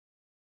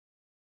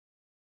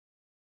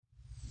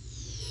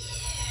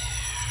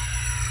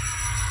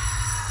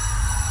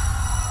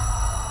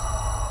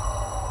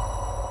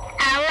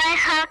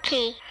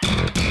hockey.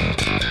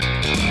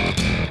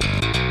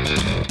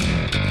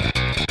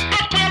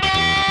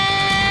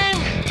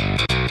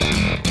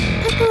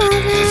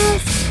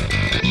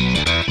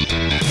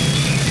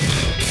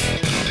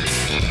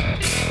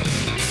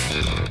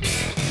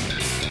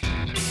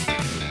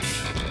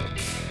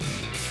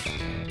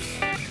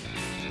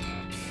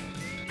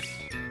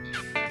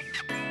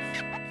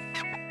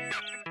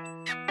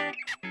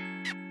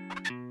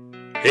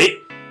 Hey,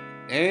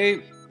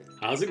 Hey,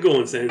 how's it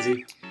going,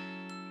 Sanzi?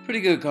 pretty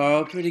good,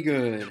 Carl. Pretty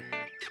good.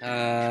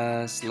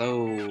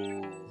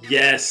 Slow.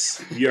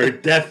 Yes, we are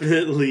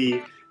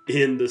definitely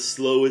in the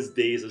slowest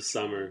days of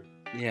summer.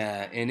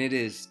 Yeah, and it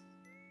is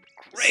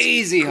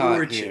crazy hot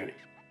Scorching.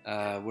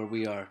 here, where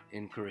we are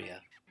in Korea.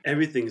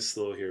 Everything's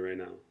slow here right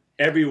now.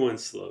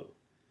 Everyone's slow.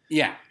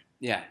 Yeah,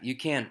 you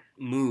can't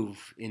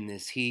move in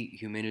this heat,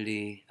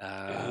 humidity.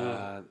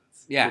 Yeah,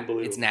 unbelievable.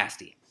 it's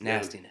nasty,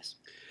 nastiness.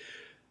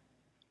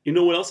 You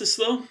know what else is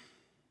slow?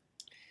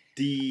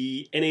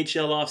 The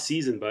NHL off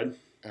season, bud.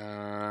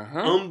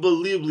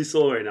 Unbelievably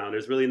slow right now.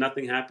 There's really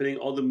nothing happening.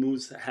 All the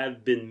moves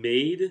have been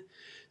made.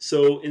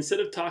 So instead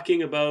of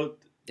talking about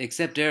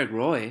Except Derek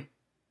Roy.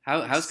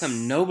 How's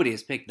come nobody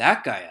has picked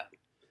that guy up?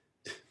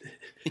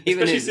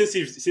 especially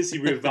since he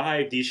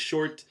revived the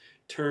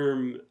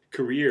short-term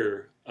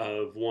career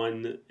of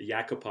one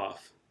Yakupov.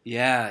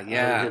 Yeah,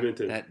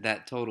 Edmonton.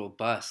 that total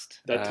bust.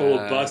 That total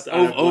bust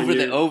out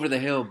of over the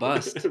hill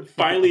bust.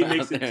 Finally out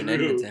makes it there in through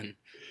Edmonton.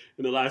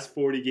 in the last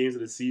 40 games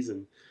of the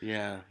season.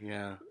 Yeah.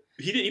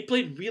 He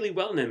played really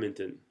well in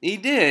Edmonton. He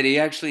did. He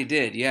actually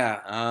did.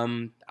 Yeah.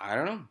 I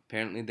don't know.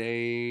 Apparently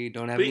they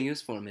don't have any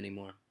use for him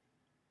anymore.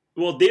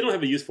 Well, they don't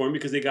have a use for him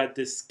because they got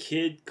this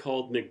kid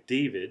called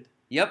McDavid.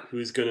 Yep.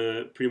 Who's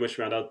gonna pretty much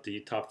round out the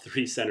top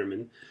 3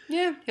 centermen.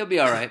 Yeah, he'll be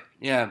all right.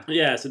 Yeah.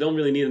 Yeah. So don't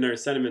really need another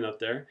centerman up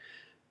there.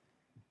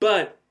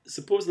 But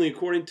supposedly,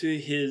 according to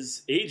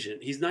his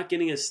agent, he's not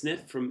getting a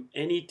sniff from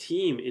any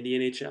team in the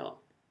NHL.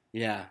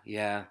 Yeah.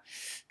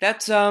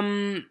 That's a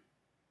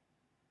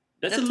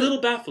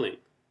little baffling.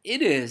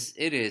 It is.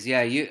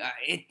 Yeah,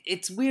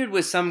 it's weird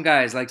with some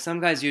guys. Like some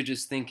guys you're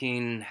just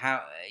thinking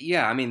how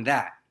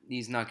that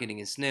he's not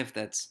getting a sniff.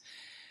 That's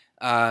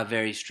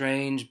very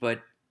strange,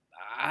 but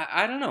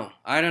I don't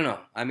know.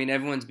 I mean,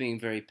 everyone's being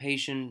very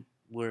patient.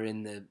 We're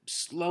in the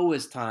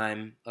slowest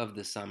time of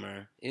the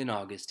summer in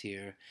August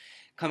here,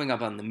 coming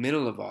up on the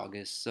middle of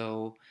August.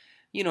 So,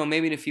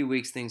 maybe in a few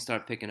weeks things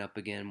start picking up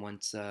again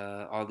once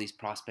all these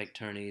prospect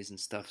tourneys and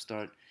stuff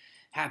start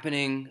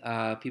happening.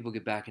 People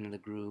get back into the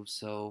groove.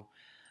 So,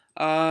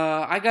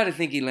 I got to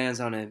think he lands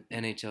on an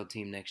NHL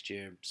team next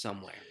year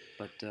somewhere,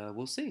 but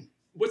we'll see.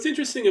 What's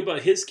interesting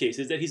about his case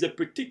is that he's a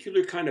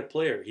particular kind of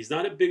player. He's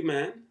not a big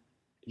man.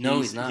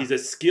 He's not. He's a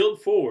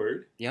skilled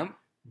forward. Yep.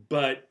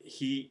 But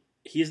he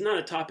is not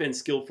a top-end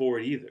skilled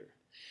forward either.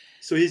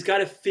 So he's got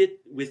to fit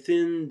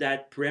within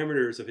that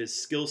parameters of his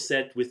skill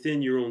set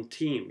within your own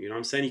team. You know what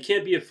I'm saying? He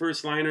can't be a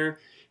first liner.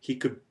 He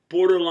could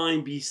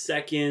borderline be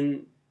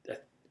second,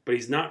 but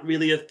he's not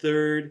really a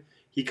third.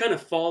 He kind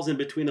of falls in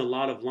between a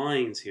lot of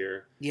lines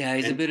here. Yeah,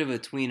 he's a bit of a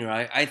tweener.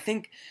 I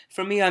think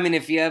for me, I mean,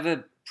 if you have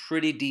a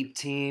pretty deep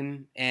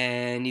team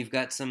and you've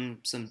got some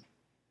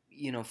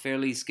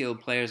fairly skilled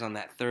players on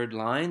that third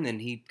line, then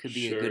he could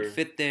be a good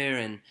fit there.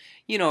 And,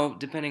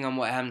 depending on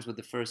what happens with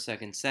the first,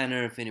 second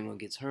center, if anyone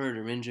gets hurt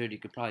or injured, you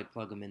could probably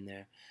plug him in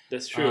there.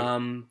 That's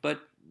true.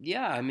 But,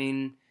 yeah, I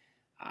mean,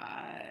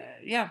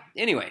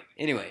 Anyway,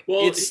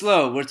 well, it's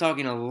slow. We're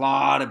talking a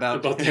lot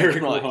about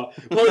Derek Roy.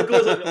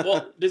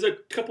 Well, there's a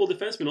couple of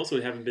defensemen also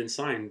who haven't been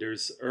signed.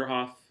 There's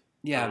Urhoff,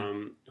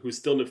 who's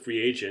still a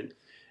free agent,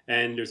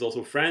 and there's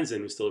also Franzen,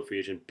 who's still a free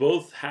agent.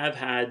 Both have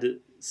had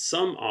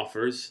some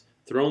offers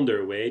thrown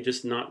their way,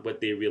 just not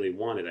what they really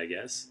wanted, I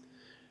guess.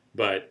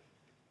 But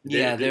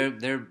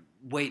they're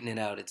waiting it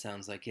out. It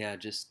sounds like they're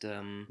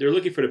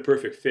looking for the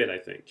perfect fit, I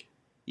think.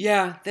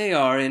 Yeah, they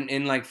are.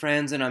 And like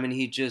Franzen, I mean,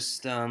 he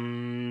just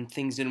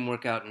things didn't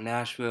work out in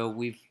Nashville.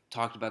 We've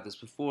talked about this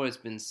before. It's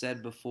been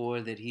said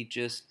before that he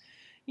just,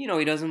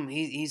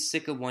 he's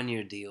sick of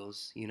 1-year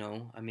deals.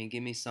 I mean,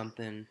 give me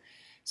something,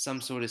 some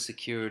sort of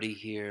security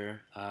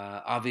here.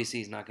 Obviously,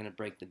 he's not going to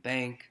break the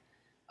bank.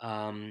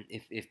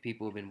 If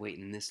people have been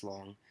waiting this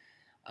long.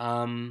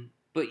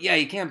 But yeah,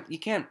 you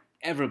can't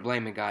ever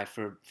blame a guy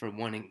for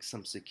wanting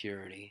some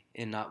security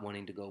and not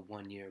wanting to go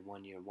 1 year.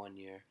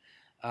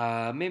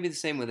 Maybe the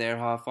same with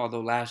Ehrhoff,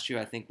 although last year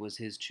I think was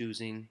his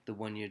choosing the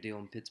 1-year deal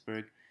in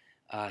Pittsburgh.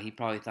 He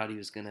probably thought he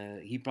was gonna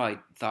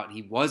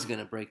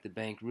break the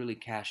bank, really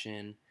cash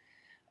in,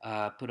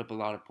 put up a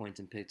lot of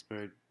points in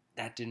Pittsburgh.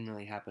 That didn't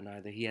really happen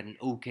either. He had an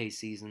okay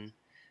season.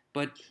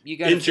 But you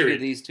got to figure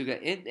these two guys,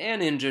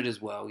 and injured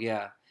as well,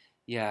 yeah.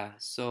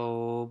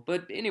 So,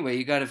 but anyway,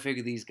 you got to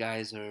figure these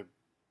guys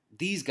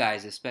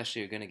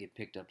especially are going to get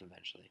picked up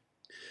eventually.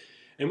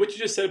 And what you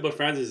just said about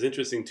Franz is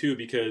interesting too,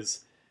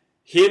 because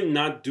him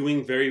not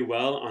doing very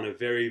well on a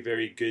very,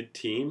 very good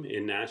team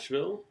in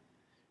Nashville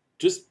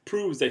just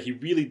proves that he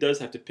really does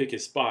have to pick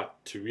his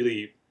spot to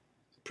really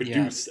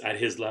produce at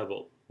his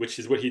level, which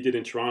is what he did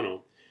in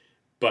Toronto.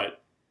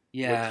 But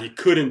Yeah. what he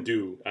couldn't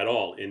do at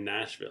all in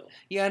Nashville.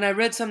 Yeah, and I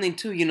read something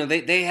too.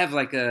 They have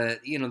like they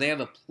have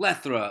a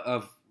plethora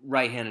of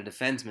right-handed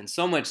defensemen.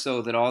 So much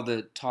so that all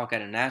the talk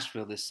out of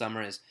Nashville this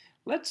summer is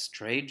let's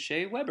trade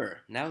Shea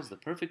Weber. Now's the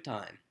perfect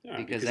time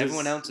because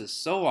everyone else is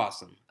so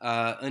awesome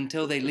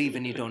until they leave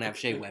and you don't have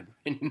Shea Weber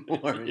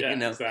anymore. Yeah,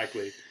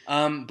 exactly.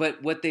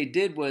 But what they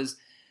did was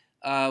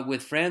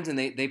with Franzen,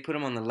 they put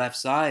him on the left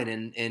side,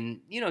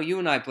 and you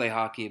and I play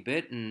hockey a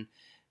bit and.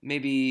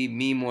 Maybe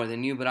me more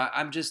than you, but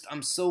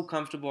I'm so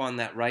comfortable on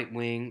that right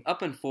wing.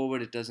 Up and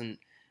forward, it doesn't,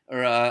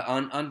 or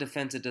on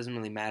defense, it doesn't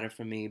really matter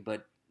for me.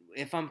 But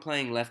if I'm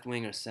playing left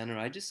wing or center,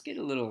 I just get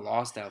a little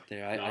lost out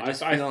there. I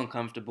just feel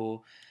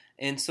uncomfortable.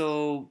 And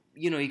so,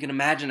 you can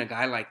imagine a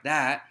guy like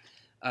that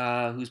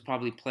who's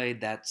probably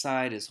played that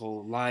side his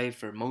whole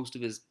life or most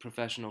of his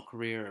professional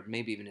career or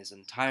maybe even his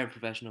entire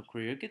professional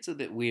career. It gets a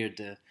bit weird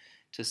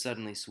to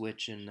suddenly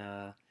switch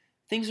and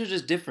things are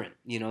just different.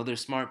 They're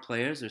smart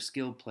players, they're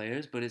skilled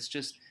players, but it's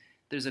just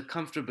there's a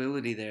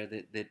comfortability there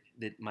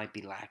that might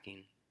be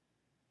lacking.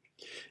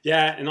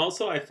 Yeah, and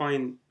also I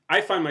find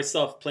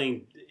myself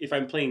playing, if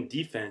I'm playing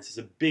defense, it's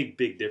a big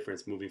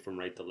difference moving from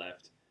right to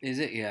left. Is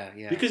it? Yeah.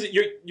 Because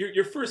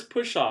your first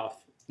push off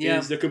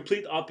is the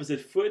complete opposite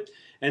foot,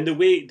 and the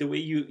way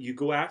you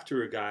go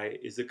after a guy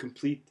is a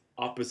complete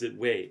opposite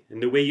way,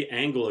 and the way you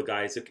angle a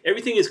guy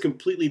everything is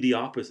completely the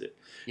opposite.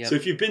 Yep. So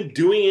if you've been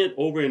doing it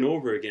over and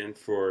over again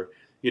for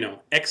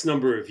X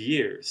number of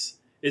years,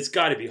 it's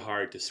got to be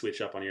hard to switch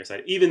up on your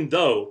side, even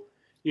though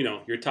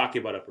you're talking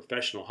about a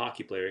professional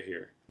hockey player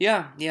here.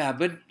 Yeah,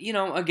 but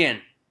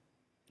again,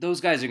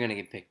 those guys are going to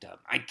get picked up.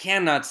 I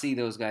cannot see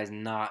those guys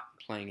not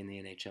playing in the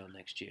NHL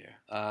next year.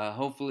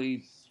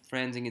 Hopefully,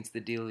 Franzen gets the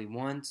deal he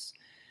wants,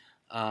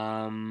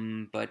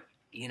 but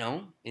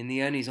in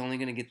the end, he's only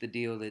going to get the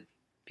deal that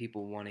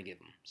people want to give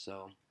him.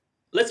 So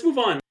let's move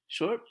on.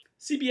 Sure.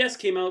 CBS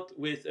came out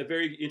with a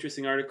very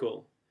interesting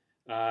article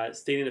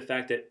stating the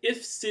fact that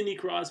if Sidney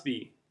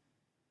Crosby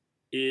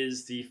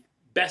is the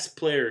best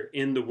player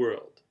in the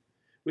world,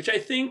 which I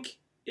think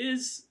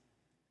is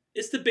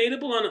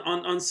debatable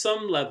on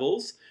some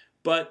levels,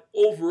 but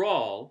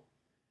overall,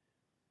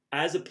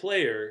 as a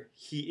player,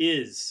 he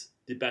is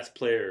the best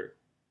player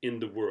in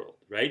the world,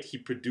 right? He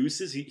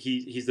produces,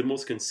 he's the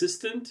most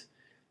consistent,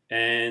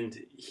 and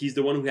he's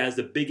the one who has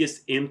the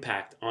biggest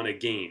impact on a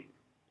game,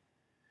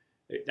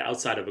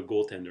 outside of a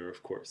goaltender,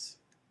 of course,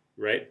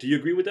 right? Do you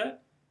agree with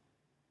that?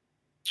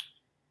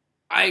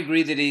 I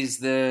agree that he's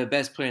the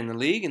best player in the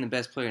league and the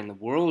best player in the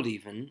world,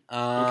 even.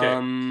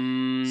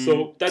 Okay.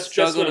 So that's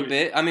struggled a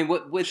bit. I mean,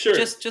 with sure.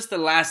 just the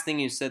last thing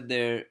you said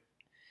there,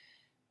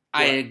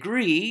 I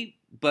agree,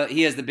 but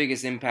he has the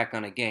biggest impact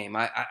on a game.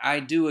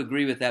 I do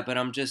agree with that, but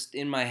I'm just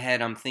in my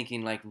head, I'm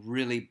thinking like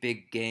really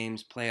big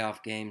games,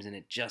 playoff games, and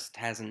it just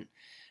hasn't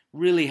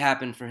really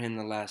happened for him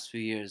the last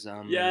few years.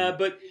 Yeah,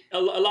 but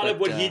a lot of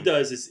what he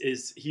does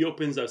is he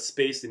opens up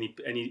space and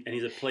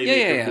he's a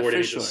playmaker board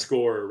and he's a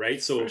scorer, right?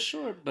 So for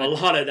sure, but, a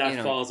lot of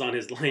that falls on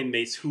his line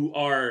mates who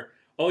are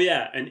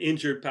an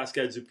injured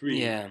Pascal Dupuis.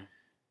 Yeah,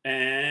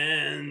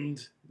 and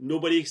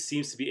nobody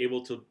seems to be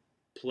able to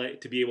play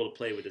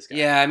with this guy.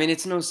 Yeah, I mean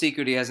it's no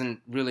secret he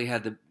hasn't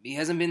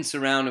been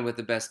surrounded with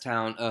the best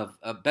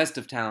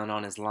of talent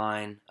on his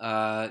line.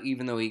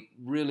 Even though he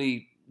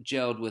really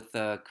gelled with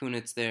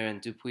Kunitz there, and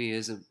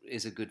Dupuis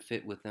is a good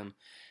fit with them.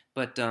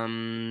 But so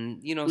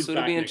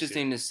it'll be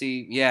interesting to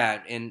see.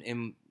 Yeah,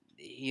 and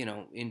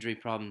injury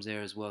problems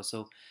there as well.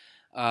 So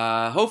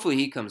hopefully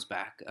he comes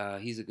back.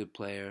 He's a good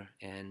player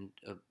and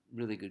a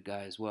really good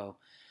guy as well.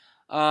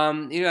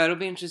 It'll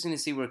be interesting to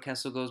see where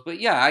Kessel goes.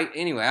 But yeah,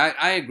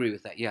 I agree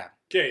with that. Yeah,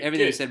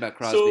 everything you said about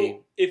Crosby.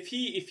 So if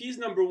he's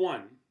number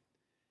one,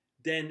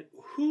 then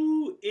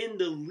who in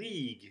the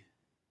league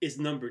is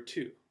number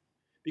two?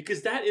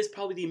 Because that is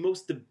probably the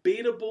most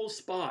debatable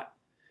spot.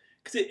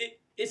 Because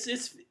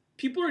it's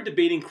people are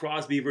debating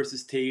Crosby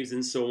versus Taves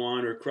and so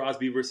on, or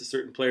Crosby versus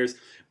certain players,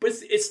 but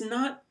it's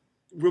not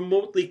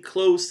remotely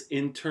close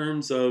in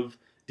terms of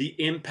the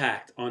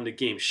impact on the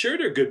game. Sure,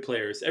 they're good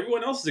players.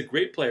 Everyone else is a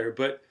great player,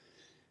 but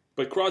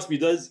Crosby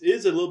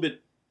is a little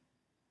bit.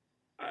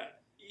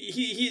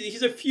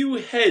 He's a few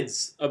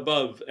heads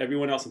above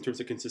everyone else in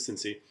terms of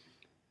consistency.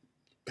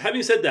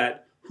 Having said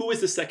that, who is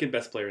the second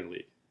best player in the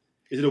league?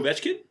 Is it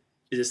Ovechkin?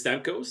 Is it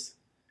Stamkos?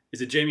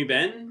 Is it Jamie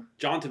Benn?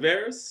 John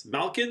Tavares?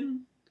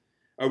 Malkin?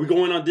 Are we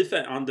going on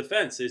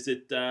defense? Is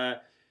it the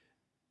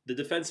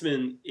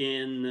defenseman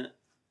in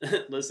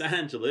Los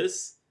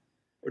Angeles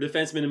or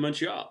defenseman in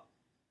Montreal?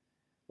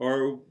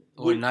 Or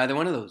neither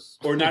one of those.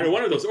 Or neither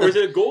one of those. Or is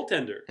it a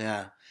goaltender?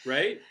 Yeah.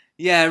 Right?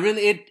 Yeah,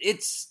 really,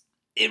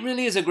 it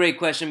really is a great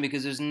question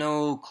because there's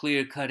no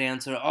clear-cut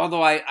answer.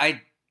 Although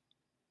I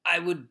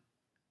would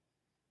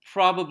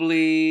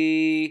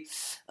probably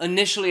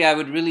initially I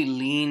would really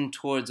lean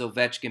towards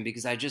Ovechkin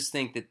because I just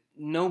think that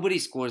nobody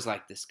scores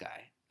like this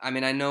guy. I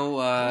mean, I know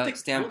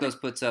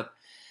Stamkos puts up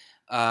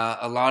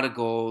a lot of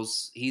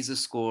goals. He's a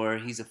scorer.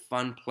 He's a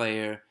fun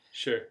player.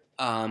 Sure.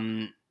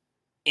 And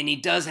he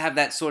does have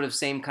that sort of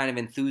same kind of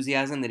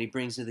enthusiasm that he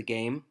brings to the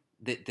game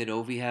that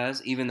Ovi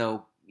has, even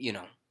though,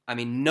 I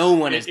mean, no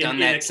one has done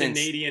that in a since.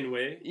 Canadian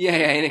way.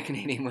 Yeah, in a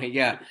Canadian way,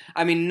 yeah.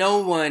 I mean, no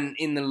one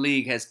in the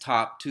league has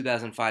topped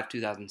 2005,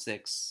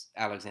 2006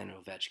 Alexander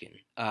Ovechkin.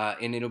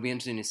 And it'll be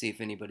interesting to see if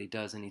anybody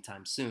does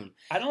anytime soon.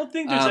 I don't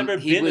think there's ever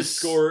been a was-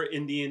 scorer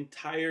in the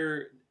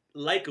entire,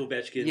 like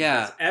Ovechkin,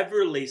 Yeah. that's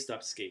ever laced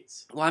up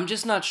skates. Well, I'm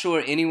just not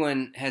sure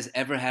anyone has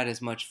ever had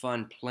as much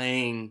fun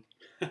playing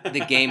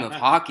the game of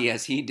hockey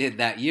as he did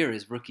that year,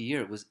 his rookie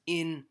year. It was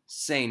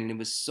insane, and it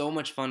was so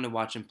much fun to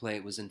watch him play.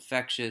 It was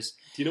infectious.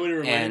 Do you know what it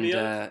reminded me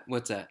of? And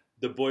what's that?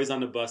 The Boys on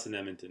the Bus in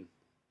Edmonton.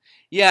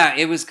 Yeah,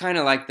 it was kind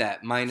of like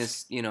that,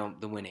 minus, the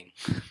winning.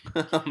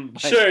 But-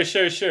 Sure.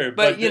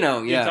 But, you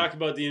talk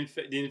about the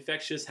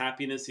infectious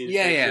happiness, the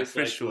infectious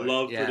for sure.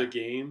 love for the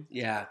game.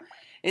 Yeah.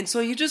 And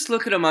so you just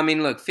look at him. I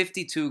mean, look,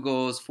 52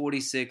 goals,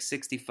 46,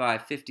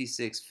 65,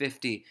 56,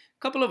 50. A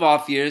couple of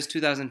off years,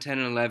 2010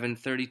 and 11,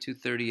 32,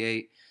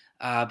 38.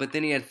 But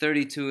then he had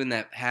 32 in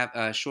that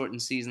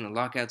shortened season, the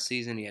lockout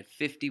season. He had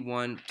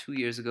 51 2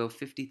 years ago,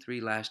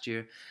 53 last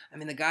year. I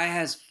mean, the guy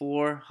has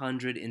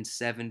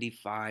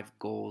 475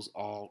 goals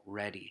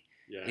already.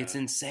 Yeah. It's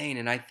insane.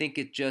 And I think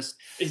it just...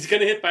 He's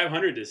going to hit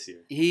 500 this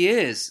year. He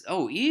is.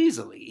 Oh,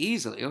 easily.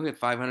 He'll hit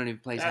 500 if he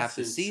plays half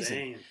the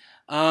season.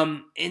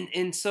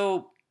 And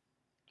so...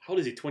 How old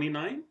is he?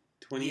 29?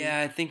 20? Yeah,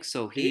 I think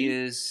so. He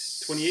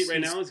is 28 right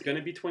now. He's going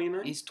to be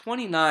 29. He's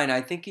 29. I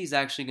think he's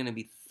actually going to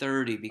be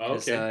 30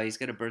 because Okay. He's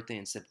got a birthday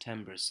in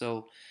September.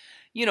 So,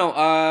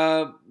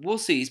 we'll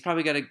see. He's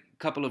probably got a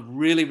couple of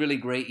really, really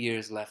great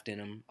years left in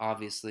him,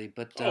 obviously.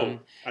 But at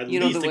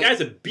you know, least the the way-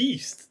 guy's a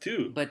beast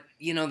too. But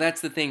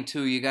that's the thing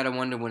too. You got to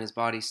wonder when his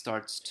body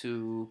starts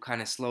to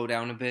kind of slow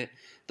down a bit,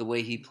 the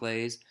way he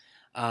plays.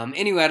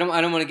 Anyway, I don't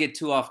want to get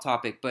too off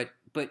topic, but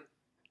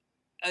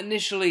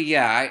initially,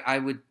 yeah, I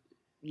would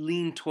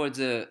lean towards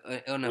an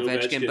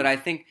Ovechkin. But I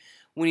think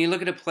when you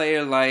look at a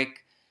player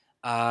like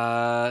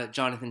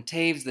Jonathan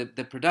Toews,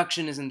 the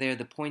production isn't there,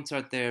 the points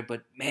aren't there,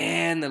 but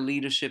man, the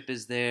leadership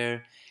is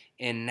there,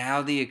 and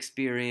now the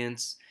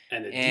experience.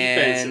 And the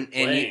defensive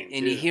playing,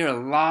 and you hear a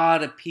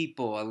lot of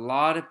people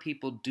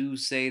do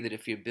say that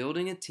if you're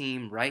building a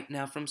team right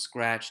now from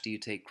scratch, do you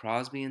take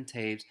Crosby and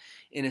Toews?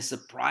 And a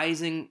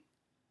surprising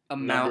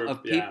amount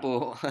of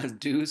people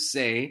do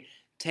say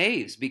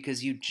Toews,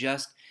 because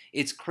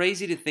it's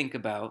crazy to think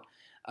about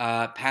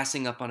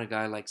passing up on a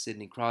guy like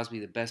Sidney Crosby,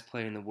 the best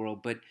player in the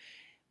world, but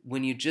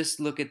when you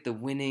just look at the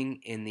winning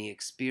and the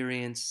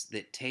experience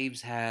that Toews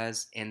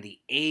has and the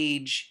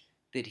age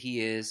that he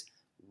is,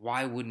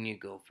 why wouldn't you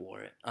go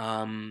for it?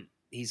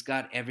 He's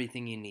got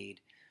everything you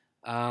need.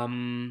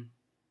 Like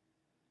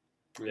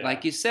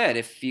you said,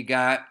 if you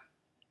got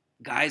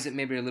guys that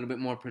maybe are a little bit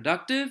more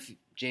productive,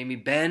 Jamie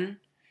Benn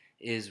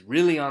is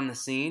really on the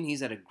scene.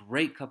 He's had a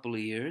great couple of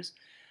years.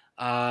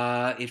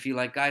 If you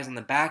like guys on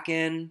the back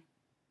end,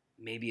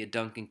 maybe a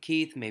Duncan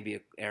Keith, maybe a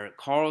Erik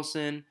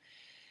Karlsson.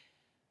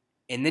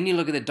 And then you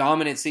look at the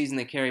dominant season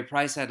that Carey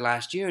Price had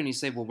last year, and you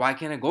say, well, why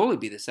can't a goalie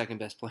be the second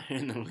best player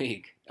in the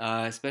league?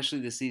 Especially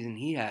the season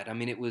he had. I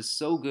mean, it was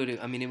so good.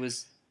 I mean, it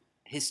was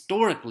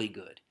historically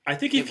good. I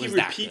think if he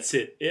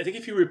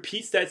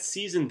repeats that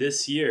season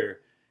this year,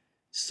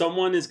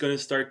 someone is going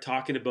to start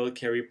talking about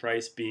Carey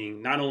Price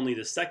being not only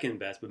the second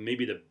best, but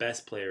maybe the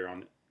best player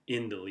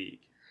in the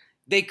league.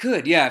 They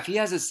could, yeah. If he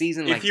has a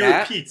season like that,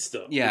 if he repeats,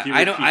 though, yeah, he's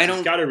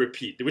got to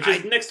repeat, which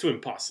is next to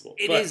impossible.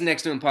 It is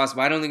next to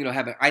impossible. I don't think it'll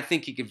happen. I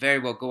think he could very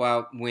well go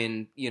out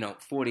win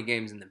 40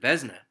 games in the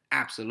Vezina,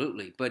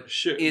 absolutely. But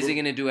is he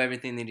going to do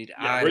everything they need?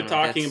 Yeah, we're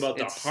talking about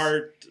the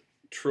Hart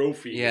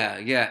Trophy.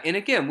 Yeah. And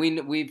again,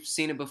 we've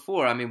seen it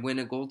before. I mean, when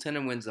a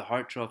goaltender wins the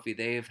Hart Trophy,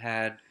 they have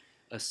had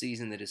a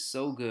season that is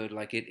so good,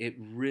 like it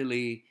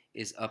really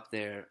is up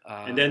there.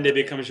 And then they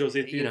become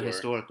Jose Theodore,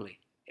 historically.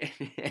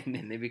 And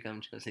then they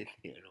become Jose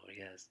Theodore,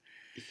 yes.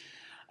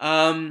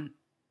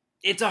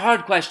 It's a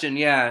hard question,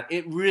 yeah.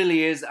 It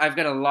really is. I've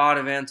got a lot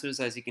of answers,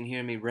 as you can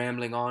hear me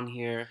rambling on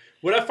here.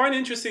 What I find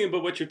interesting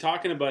about what you're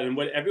talking about and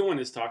what everyone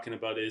is talking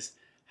about is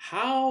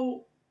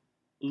how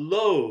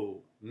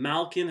low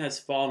Malkin has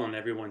fallen on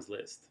everyone's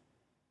list.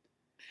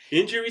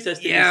 Injuries has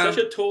taken such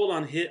a toll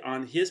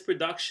on his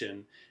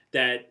production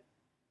that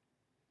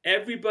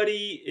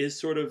everybody is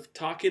sort of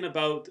talking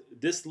about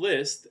this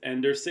list,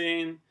 and they're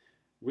saying,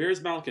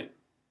 where's Malkin?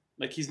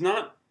 Like, he's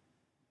not...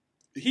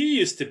 He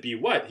used to be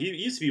what? He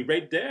used to be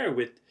right there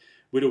with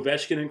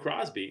Ovechkin and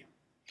Crosby.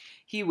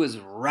 He was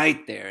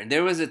right there. And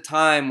there was a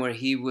time where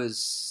he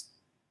was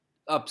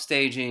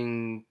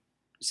upstaging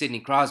Sidney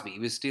Crosby. He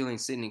was stealing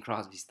Sidney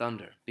Crosby's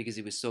thunder because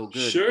he was so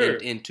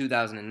good in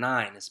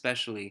 2009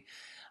 especially.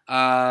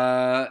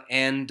 The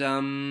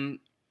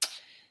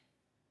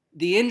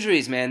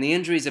injuries, man,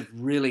 have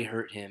really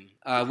hurt him,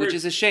 which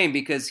is a shame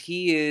because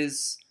he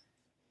is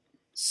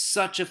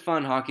such a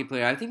fun hockey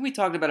player. I think we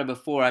talked about it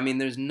before. I mean,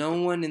 there's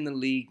no one in the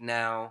league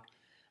now.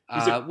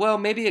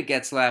 Maybe a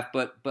Getzlaf,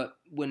 but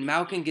when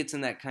Malkin gets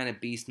in that kind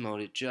of beast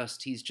mode,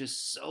 he's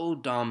just so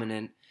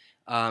dominant.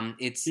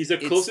 He's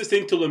the closest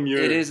thing to Lemieux.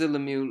 It is a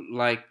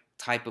Lemieux-like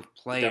type of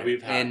player that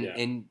we've had,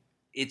 and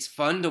it's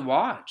fun to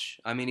watch.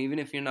 I mean, even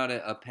if you're not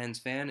a Pens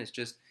fan, it's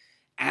just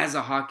as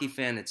a hockey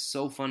fan, it's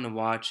so fun to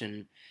watch.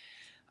 And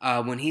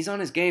when he's on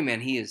his game,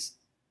 man, he is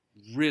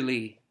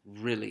really,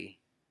 really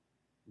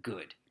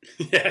good.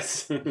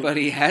 Yes. But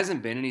he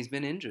hasn't been, and he's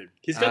been injured.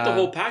 He's got the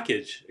whole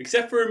package,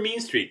 except for a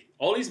mean streak.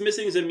 All he's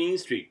missing is a mean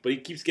streak, but he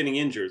keeps getting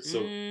injured. So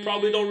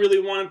probably don't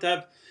really want him to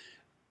have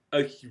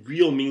a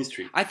real mean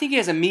streak. I think he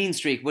has a mean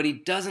streak. What he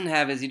doesn't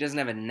have is he doesn't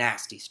have a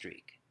nasty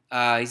streak.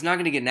 He's not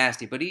going to get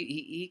nasty, but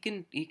he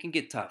can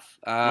get tough.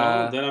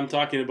 Then I'm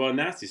talking about a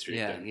nasty streak.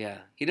 Yeah, then. yeah.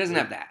 He doesn't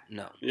have that.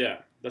 No. Yeah,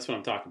 that's what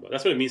I'm talking about.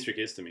 That's what a mean streak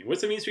is to me.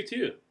 What's a mean streak to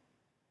you?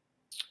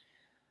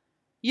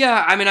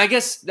 Yeah, I mean, I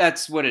guess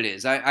that's what it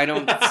is. I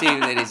don't see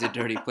that he's a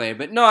dirty player.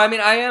 But no, I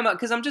mean, I am,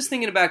 because I'm just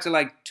thinking back to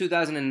like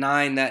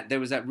 2009, that there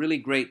was that really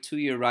great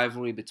 2-year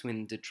rivalry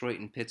between Detroit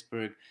and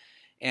Pittsburgh.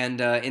 And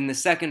in the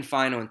second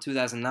final in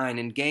 2009,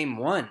 in Game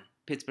 1,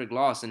 Pittsburgh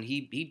lost, and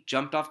he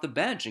jumped off the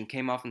bench and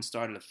came off and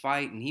started a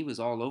fight, and he was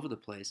all over the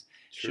place.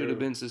 True. Should have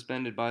been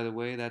suspended, by the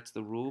way. That's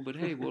the rule. But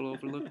hey, we'll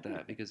overlook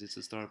that because it's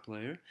a star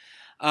player.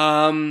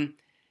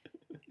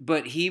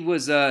 But he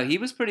was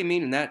pretty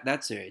mean in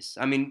that series.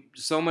 I mean,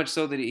 so much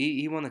so that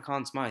he won the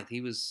Conn Smythe. He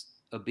was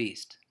a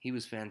beast. He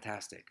was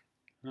fantastic.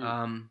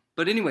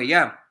 But anyway,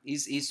 yeah,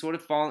 he's sort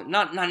of fallen,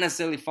 not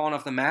necessarily fallen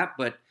off the map,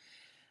 but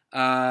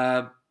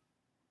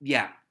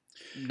yeah,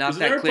 not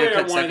that clear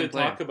cut second player. I wanted to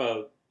talk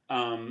about.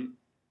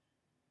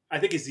 I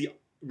think is the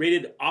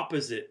rated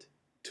opposite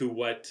to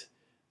what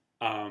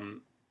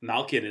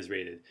Malkin is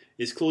rated.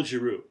 Is Claude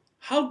Giroux?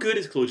 How good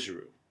is Claude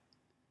Giroux?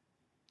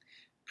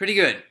 Pretty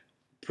good.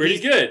 Pretty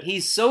good.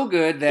 He's so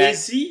good that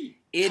is he?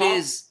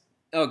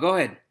 Oh, go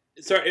ahead.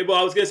 Sorry, well,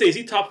 I was gonna say, is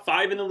he top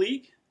 5 in the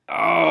league?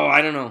 Oh,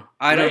 I don't know.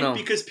 I don't know,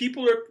 because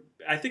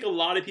I think a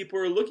lot of people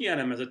are looking at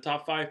him as a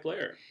top 5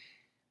 player.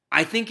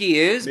 I think he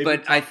is, Maybe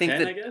but top I think 10,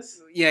 that I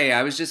guess? Yeah.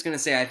 I was just gonna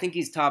say I think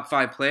he's top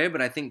 5 player,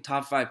 but I think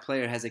top 5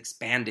 player has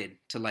expanded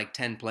to like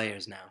 10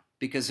 players now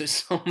because there's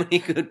so many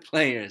good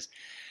players.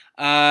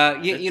 You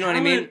know what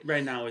I mean?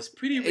 Right now is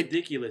pretty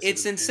ridiculous.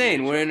 It's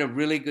insane. We're in a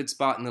really good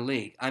spot in the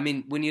league. I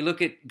mean, when you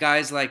look at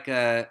guys like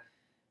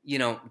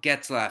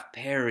Getzlaf,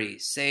 Perry,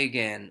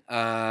 Sagan,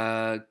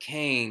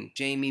 Kane,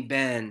 Jamie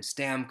Benn,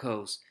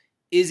 Stamkos,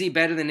 is he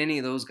better than any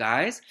of those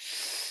guys?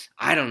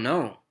 I don't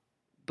know.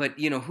 But,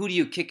 who do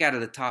you kick out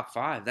of the top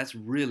 5? That's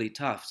really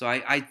tough. So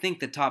I think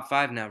the top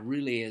 5 now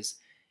really is,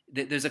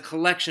 there's a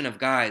collection of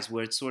guys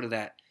where it's sort of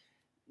that,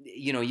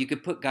 you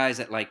could put guys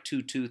at like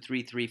 2-2,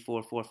 3-3,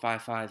 4-4,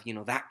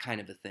 5-5, that kind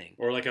of a thing.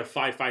 Or like a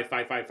 5-5,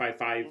 5-5, 5-5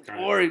 kind of thing.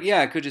 Or,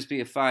 yeah, it could just be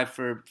a 5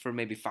 for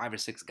maybe 5 or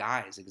 6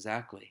 guys,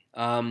 exactly.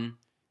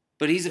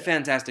 But he's a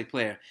fantastic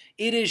player.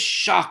 It is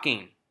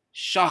shocking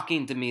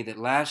to me that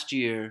last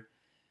year,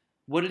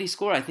 what did he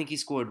score? I think he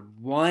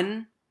scored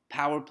 1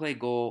 power play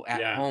goal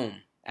at home.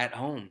 At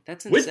home.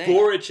 That's insane. With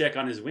Voracek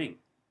on his wing.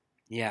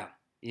 Yeah.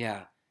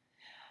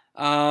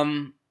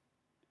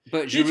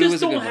 But Giroux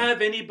just don't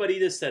have anybody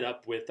to set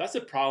up with. That's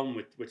the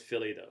problem with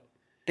Philly, though.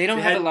 They don't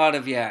have a lot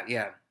of,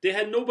 yeah. They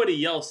had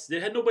nobody else. They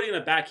had nobody in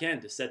the back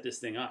end to set this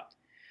thing up.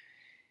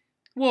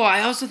 Well,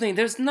 I also think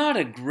there's not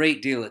a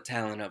great deal of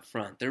talent up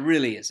front. There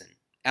really isn't.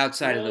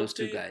 Outside of those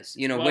 2 guys.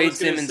 Wade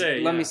Simmons,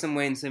 love me some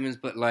Wade Simmons,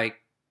 but like,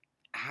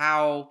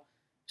 how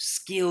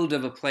skilled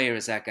of a player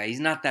is that guy? He's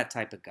not that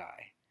type of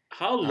guy.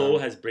 How low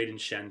has Braden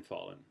Shen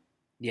fallen?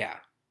 Yeah.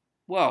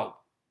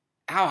 Well,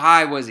 how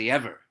high was he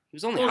ever? He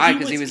was only high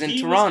because he was in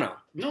Toronto.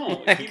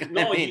 Not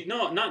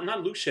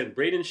Luke Shen,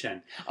 Braden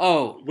Shen.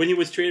 Oh. When he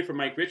was traded for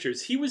Mike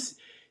Richards, he was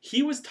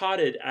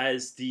touted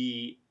as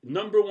the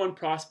number 1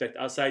 prospect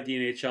outside the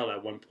NHL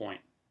at one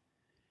point.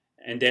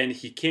 And then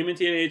he came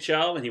into the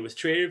NHL and he was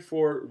traded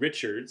for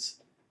Richards.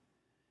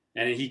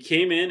 And he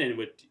came in and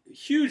with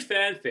huge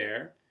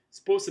fanfare,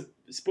 supposed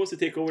to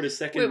take over the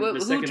second.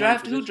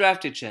 Who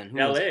drafted Chen?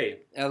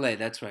 L.A.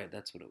 That's right.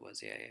 That's what it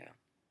was. Yeah.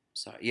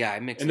 Sorry. Yeah, I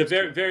mixed. And the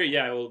they're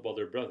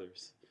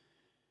brothers.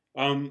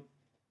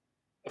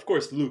 Of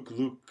course, Luke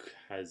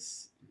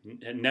has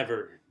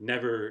never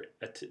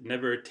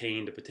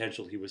attained the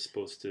potential he was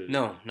supposed to.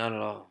 No, not at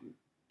all.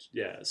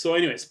 Yeah. So,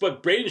 anyways,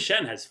 but Braden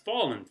Shen has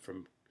fallen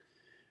from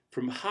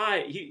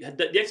high.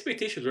 The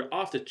expectations were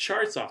off the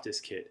charts off this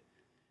kid,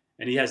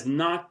 and he has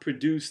not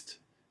produced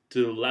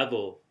to the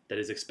level that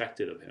is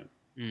expected of him,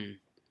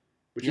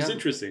 which is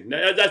interesting.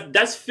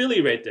 That's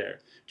Philly right there,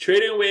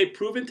 trading away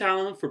proven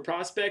talent for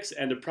prospects,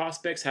 and the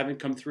prospects haven't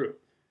come through.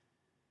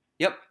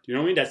 Yep. You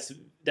know what I mean?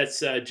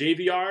 That's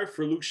JVR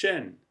for Luke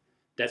Shen.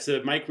 That's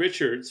Mike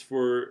Richards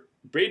for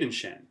Braden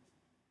Shen.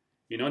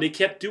 They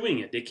kept doing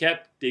it. They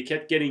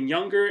kept getting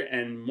younger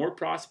and more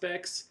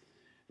prospects,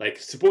 like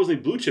supposedly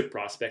blue chip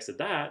prospects at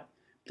that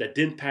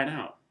didn't pan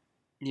out.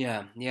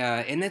 Yeah,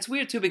 and that's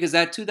weird too because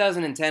that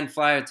 2010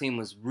 Flyer team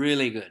was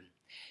really good.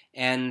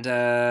 And,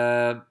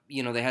 they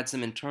had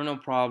some internal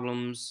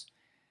problems.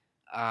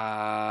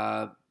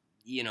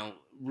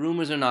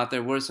 Rumors or not,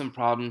 there were some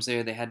problems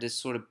there. They had to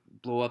sort of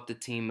blow up the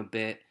team a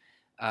bit.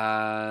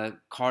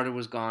 Carter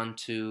was gone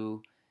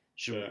too.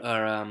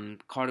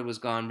 Carter was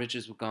gone.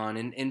 Richards was gone.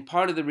 And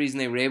part of the reason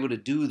they were able to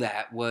do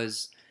that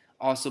was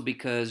Also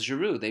because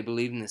Giroud, they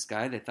believed in this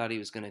guy. They thought he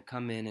was going to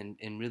come in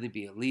and really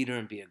be a leader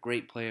and be a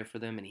great player for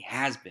them, and he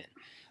has been.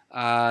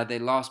 They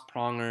lost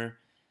Pronger,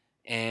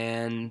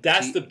 and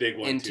that's the big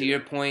one. And too. To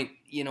your point,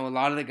 a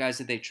lot of the guys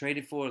that they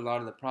traded for, a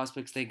lot of the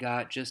prospects they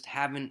got, just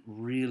haven't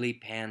really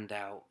panned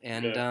out.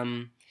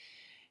 And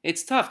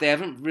it's tough. They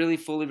haven't really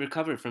fully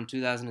recovered from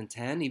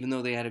 2010, even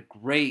though they had a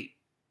great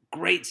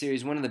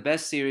series, one of the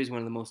best series, one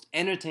of the most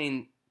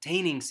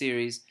entertaining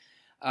series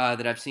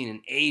that I've seen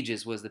in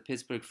ages was the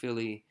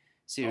Pittsburgh-Philly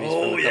series from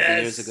a couple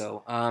years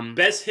ago.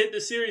 Best hit the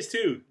series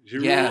too.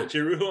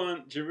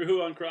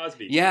 Giroud on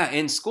Crosby. Yeah,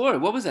 and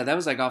scored. What was that? That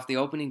was like off the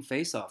opening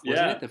faceoff,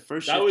 wasn't it? The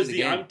first shift of the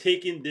game. I'm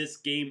taking this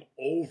game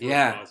over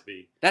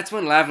Crosby. That's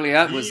when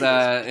Lavriette was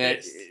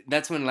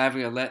that's when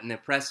Lavriette in the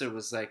presser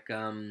was like,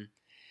 when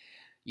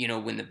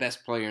the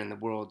best player in the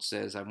world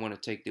says, "I want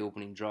to take the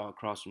opening draw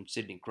across from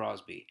Sidney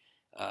Crosby."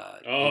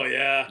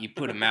 You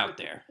put him out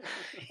there.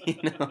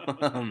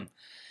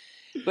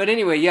 But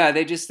anyway,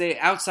 they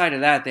outside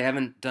of that, they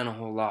haven't done a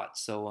whole lot.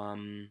 So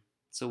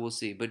we'll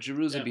see. But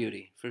Giroud's a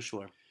beauty for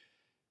sure.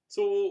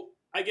 So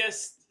I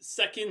guess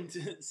second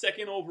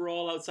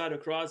overall outside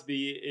of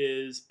Crosby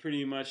is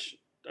pretty much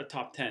a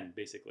top 10,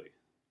 basically.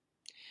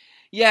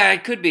 Yeah,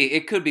 it could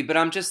be. But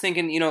I'm just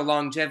thinking,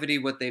 longevity,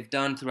 what they've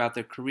done throughout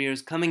their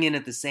careers, coming in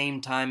at the same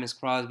time as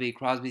Crosby.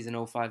 Crosby's an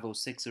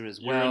 05-06er as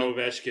well. You're an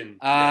Ovechkin.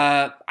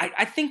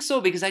 I think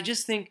so, because I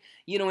just think,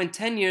 in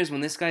 10 years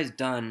when this guy's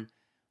done,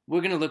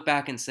 we're going to look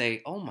back and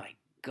say, oh my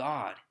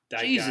God,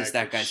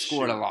 that guy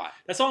scored a lot.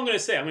 That's all I'm going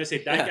to say. I'm going to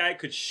say that guy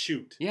could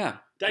shoot. Yeah.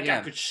 That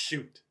guy could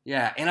shoot.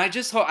 Yeah, and I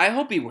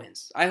hope he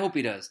wins. I hope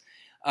he does.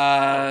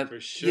 For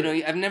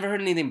sure. I've never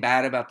heard anything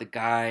bad about the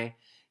guy.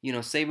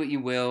 Say what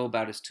you will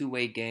about his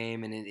two-way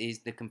game, and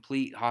he's the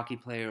complete hockey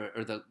player,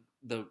 or the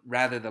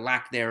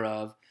lack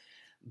thereof.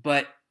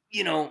 But,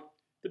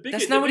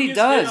 that's not what he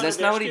does. That's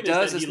not what he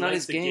does. That's not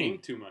his game.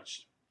 Too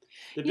much.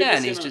 He's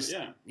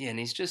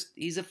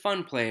a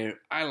fun player.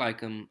 I like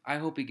him. I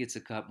hope he gets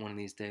a cup one of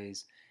these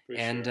days.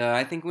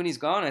 I think when he's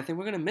gone, I think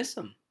we're going to miss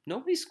him.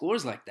 Nobody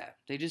scores like that.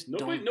 They just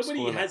don't.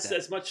 Nobody has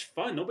as much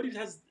fun. Nobody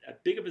has as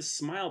big of a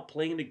smile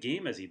playing the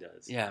game as he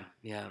does. Yeah.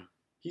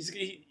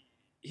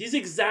 He's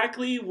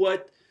exactly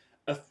what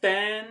a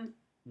fan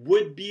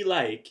would be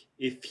like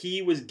if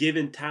he was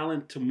given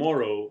talent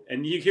tomorrow.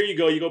 And here you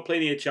go play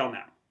in the NHL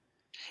now.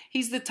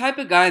 He's the type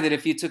of guy that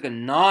if you took a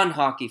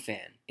non-hockey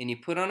fan and you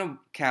put on a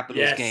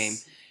Capitals game,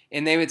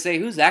 and they would say,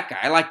 "Who's that guy?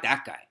 I like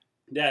that guy."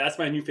 Yeah, that's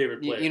my new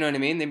favorite player. You know what I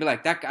mean? They'd be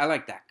like, "That guy, I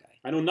like that guy."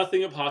 I know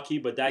nothing of hockey,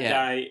 but that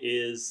guy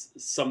is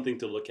something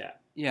to look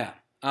at. Yeah.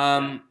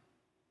 Which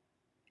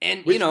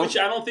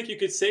I don't think you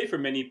could say for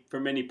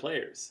many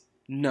players.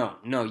 No.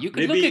 You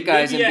could look at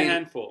guys and be a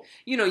handful.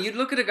 You'd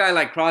look at a guy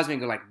like Crosby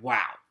and go like,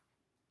 "Wow,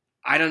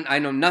 I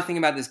know nothing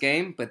about this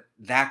game, but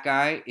that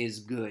guy is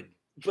good."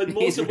 But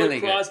most of what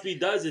Crosby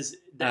does is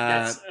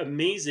that's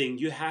amazing.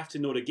 You have to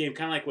know the game,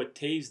 kind of like what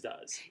Taves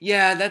does.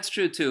 Yeah, that's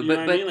true too.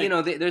 But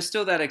there's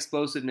still that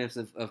explosiveness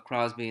of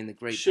Crosby and the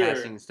great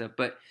passing and stuff.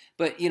 But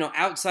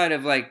outside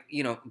of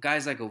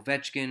guys like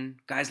Ovechkin,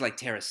 guys like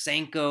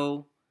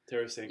Tarasenko,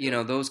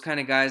 those kind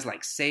of guys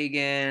like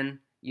Sagan.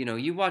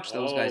 You watch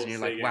those guys and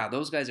you're like, wow,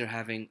 those guys are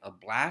having a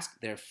blast.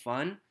 They're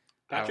fun.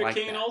 Patrick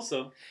Kane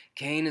also.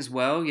 Kane as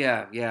well,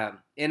 yeah.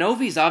 And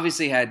Ovi's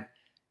obviously had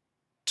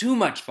too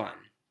much fun.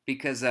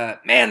 Because,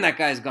 man, that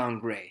guy's gone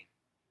gray.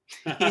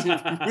 He's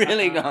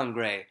really gone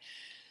gray.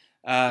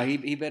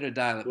 He better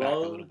dial it back a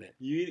little bit.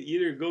 You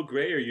either go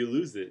gray or you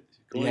lose it.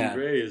 Going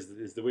gray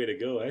is the way to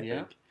go, I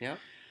think. Yeah.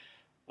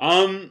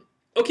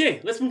 Okay,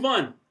 let's move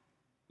on.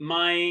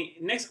 My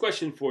next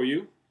question for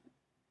you,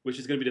 which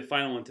is going to be the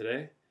final one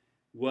today,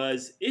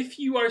 was if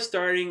you are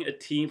starting a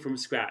team from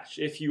scratch,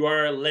 if you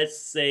are,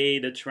 let's say,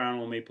 the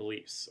Toronto Maple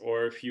Leafs,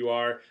 or if you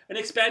are an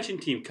expansion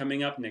team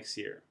coming up next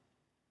year,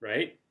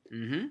 right?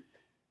 Mm-hmm.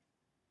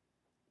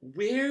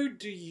 Where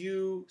do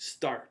you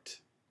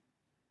start?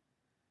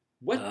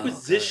 What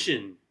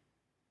position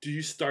do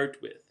you start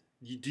with?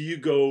 Do you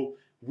go,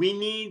 we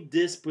need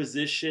this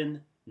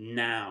position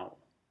now,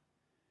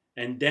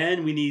 and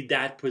then we need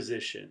that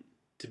position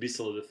to be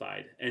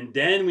solidified, and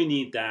then we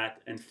need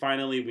that, and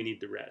finally we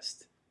need the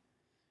rest?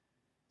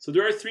 So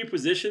there are 3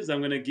 positions. I'm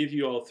going to give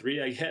you all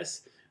 3, I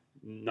guess.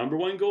 Number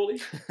 1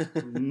 goalie,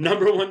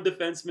 number 1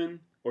 defenseman,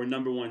 or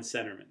number 1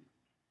 centerman.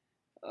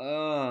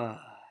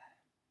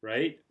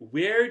 Right?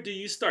 Where do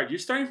you start? You're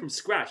starting from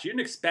scratch. You're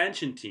an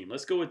expansion team.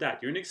 Let's go with that.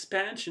 You're an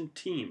expansion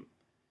team.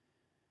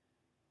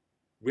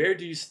 Where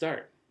do you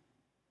start?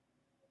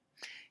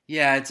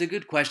 Yeah, it's a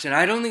good question.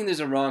 I don't think there's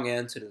a wrong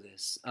answer to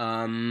this.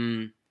 Yeah,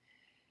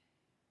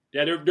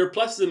 there are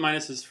pluses and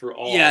minuses for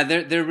all. Yeah,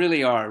 there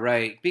really are,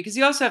 right? Because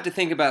you also have to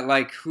think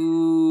about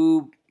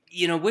who,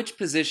 which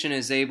position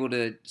is able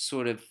to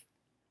sort of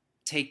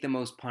take the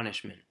most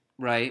punishment,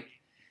 right?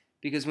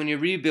 Because when you're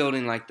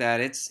rebuilding like that,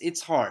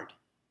 it's hard.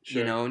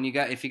 Sure. And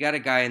if you got a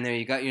guy in there,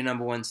 you got your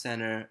number 1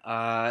 center.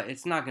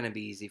 It's not going to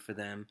be easy for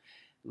them.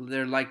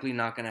 They're likely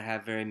not going to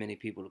have very many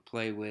people to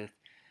play with.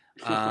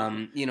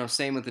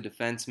 Same with the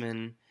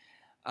defenseman.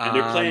 And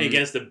they're playing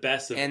against the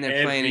best of and they're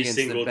every playing against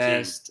single the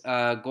best.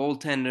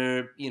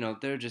 Goaltender,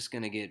 they're just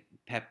going to get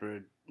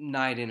peppered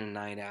night in and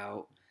night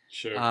out.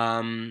 Sure.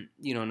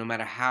 No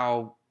matter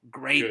how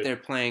great they're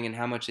playing and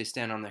how much they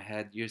stand on their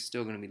head, you're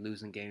still going to be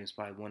losing games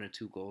by 1 or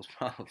 2 goals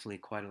probably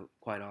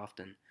quite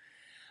often.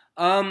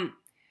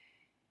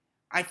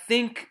 I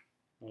think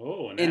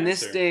in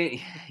this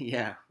day,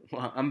 yeah,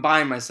 well, I'm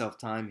buying myself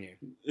time here.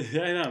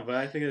 I know, but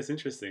I think that's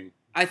interesting.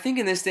 I think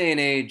in this day and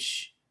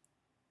age,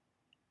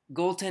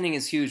 goaltending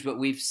is huge, but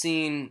we've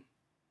seen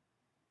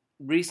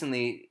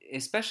recently,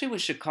 especially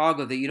with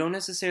Chicago, that you don't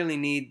necessarily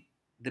need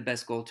the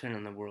best goaltender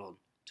in the world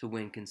to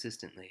win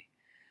consistently.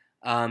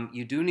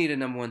 You do need a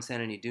number 1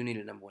 center, and you do need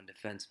a number 1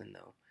 defenseman,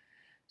 though.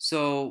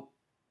 So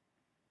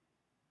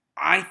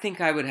I think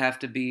I would have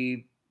to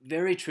be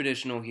very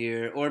traditional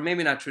here, or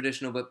maybe not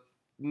traditional, but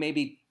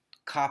maybe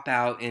cop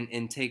out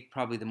and take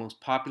probably the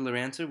most popular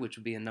answer, which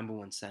would be a number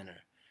 1 center.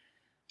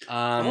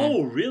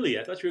 Oh, really?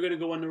 I thought you were going to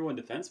go on number 1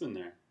 defenseman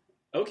there.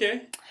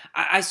 Okay.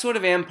 I sort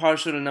of am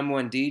partial to number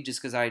 1 D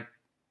just because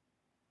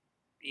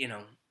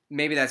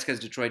maybe that's because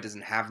Detroit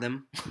doesn't have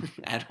them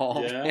at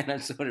all. Yeah. And I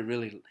sort of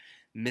really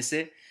miss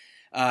it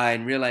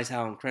and realize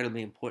how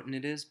incredibly important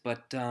it is.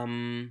 But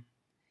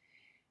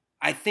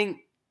I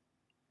think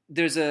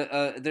there's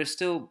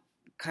still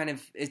kind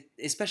of,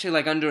 especially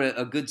like under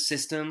a good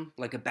system,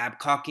 like a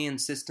Babcockian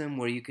system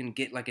where you can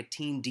get like a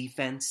team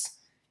defense,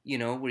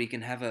 where you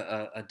can have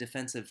a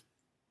defensive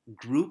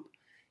group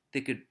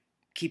that could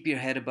keep your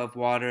head above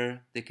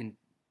water, that can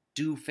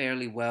do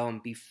fairly well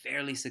and be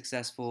fairly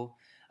successful.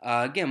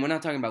 Again, we're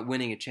not talking about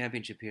winning a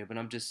championship here, but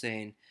I'm just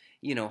saying,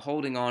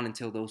 holding on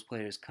until those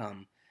players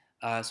come.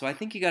 So I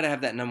think you got to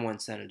have that number 1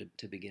 center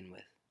to begin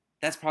with.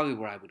 That's probably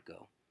where I would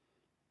go.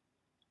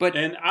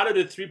 And out of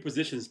the 3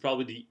 positions,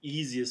 probably the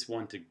easiest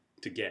one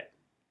to get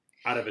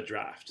out of a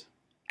draft.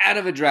 Out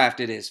of a draft,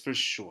 it is for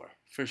sure.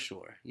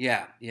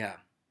 Yeah.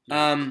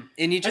 And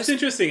you just, that's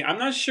interesting. I'm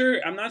not sure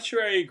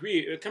I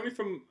agree. Coming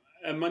from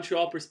a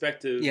Montreal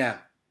perspective, yeah,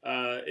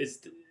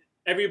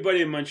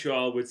 everybody in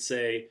Montreal would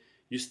say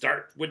you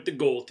start with the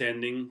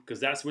goaltending because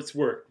that's what's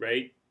worked,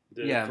 right?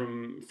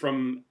 From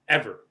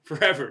forever.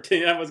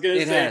 I was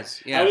gonna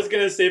I was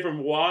gonna say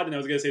from Watt, and I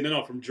was gonna say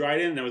no from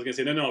Dryden, and I was gonna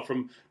say no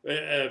from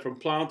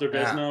Plante or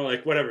Vezina,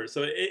 like whatever.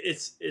 So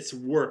it's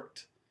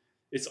worked.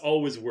 It's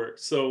always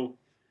worked. So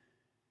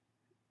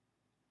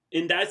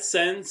in that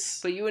sense,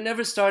 but you were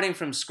never starting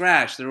from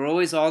scratch. There were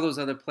always all those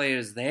other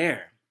players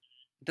there.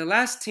 The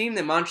last team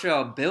that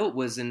Montreal built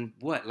was in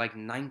like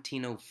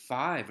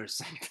 1905 or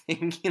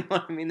something. You know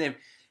what I mean?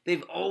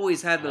 They've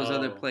always had those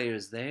other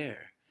players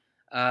there.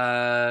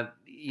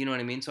 You know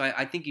what I mean? So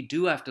I think you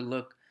do have to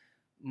look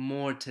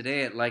more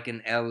today at like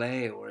an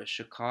LA or a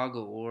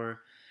Chicago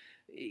or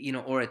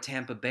a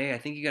Tampa Bay. I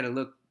think you got to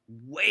look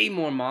way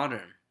more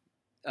modern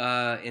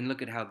and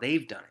look at how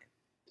they've done it.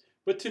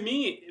 But to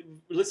me,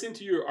 listening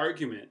to your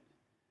argument,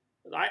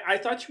 I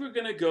thought you were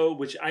going to go,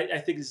 which I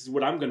think this is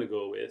what I'm going to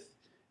go with,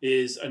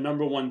 is a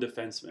number 1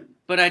 defenseman.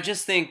 But I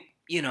just think,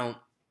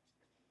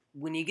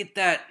 when you get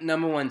that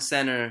number 1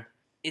 center,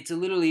 it's a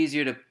little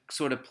easier to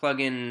sort of plug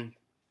in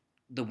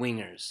the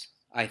wingers,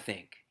 I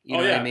think. You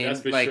know what I mean? That's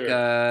for like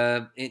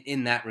sure.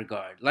 In that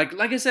regard. Like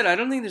I said, I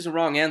don't think there's a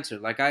wrong answer.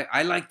 Like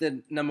I like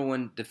the number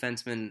 1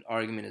 defenseman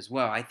argument as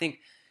well. I think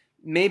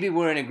maybe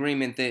we're in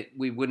agreement that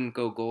we wouldn't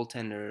go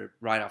goaltender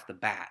right off the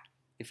bat.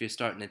 If you're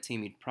starting a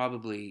team, you'd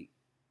probably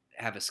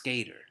have a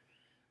skater.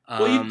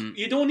 Well,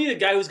 you don't need a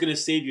guy who's going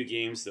to save you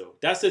games, though.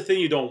 That's the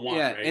thing you don't want,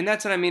 right? And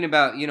that's what I mean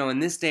about, in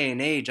this day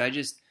and age, I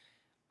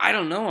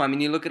don't know. I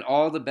mean, you look at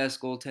all the best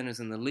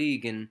goaltenders in the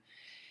league, and,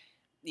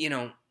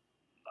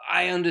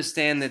 I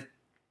understand that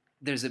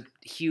there's a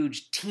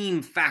huge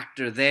team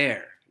factor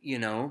there,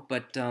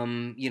 but, so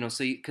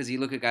because you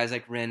look at guys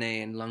like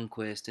Rene and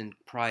Lundqvist and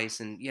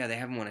Price, and, yeah, they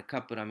haven't won a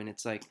cup, but, I mean,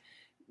 it's like,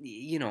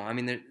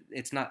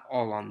 it's not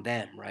all on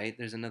them, right?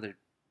 There's another,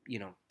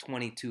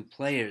 22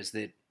 players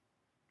that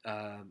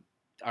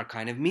are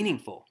kind of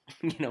meaningful,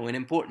 and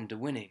important to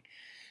winning.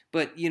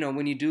 But,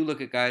 when you do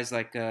look at guys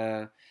like,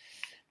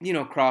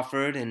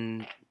 Crawford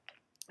and,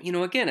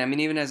 again, I mean,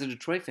 even as a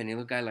Detroit fan, you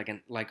look at a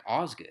guy like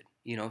Osgood.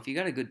 If you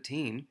got a good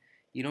team,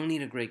 you don't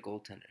need a great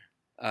goaltender.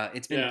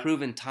 It's been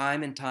proven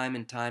time and time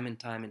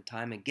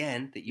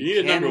again that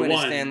you can win a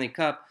Stanley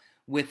Cup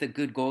with a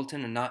good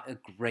goaltender, not a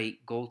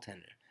great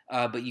goaltender.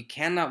 But you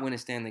cannot win a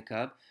Stanley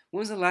Cup. When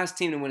was the last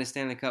team to win a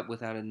Stanley Cup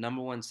without a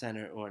number 1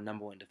 center or a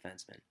number 1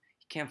 defenseman?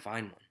 You can't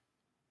find one.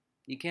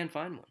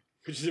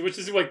 Which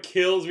is what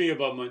kills me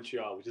about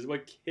Montreal.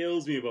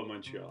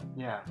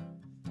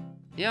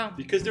 Yeah.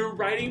 Because they're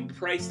riding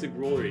Price to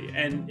glory.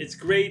 And it's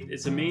great.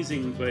 It's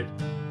amazing. But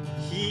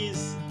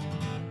he's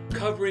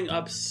covering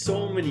up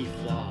so many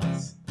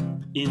flaws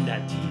in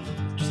that team.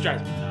 It just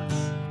drives me nuts.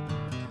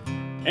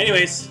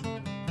 Anyways,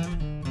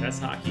 that's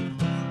hockey.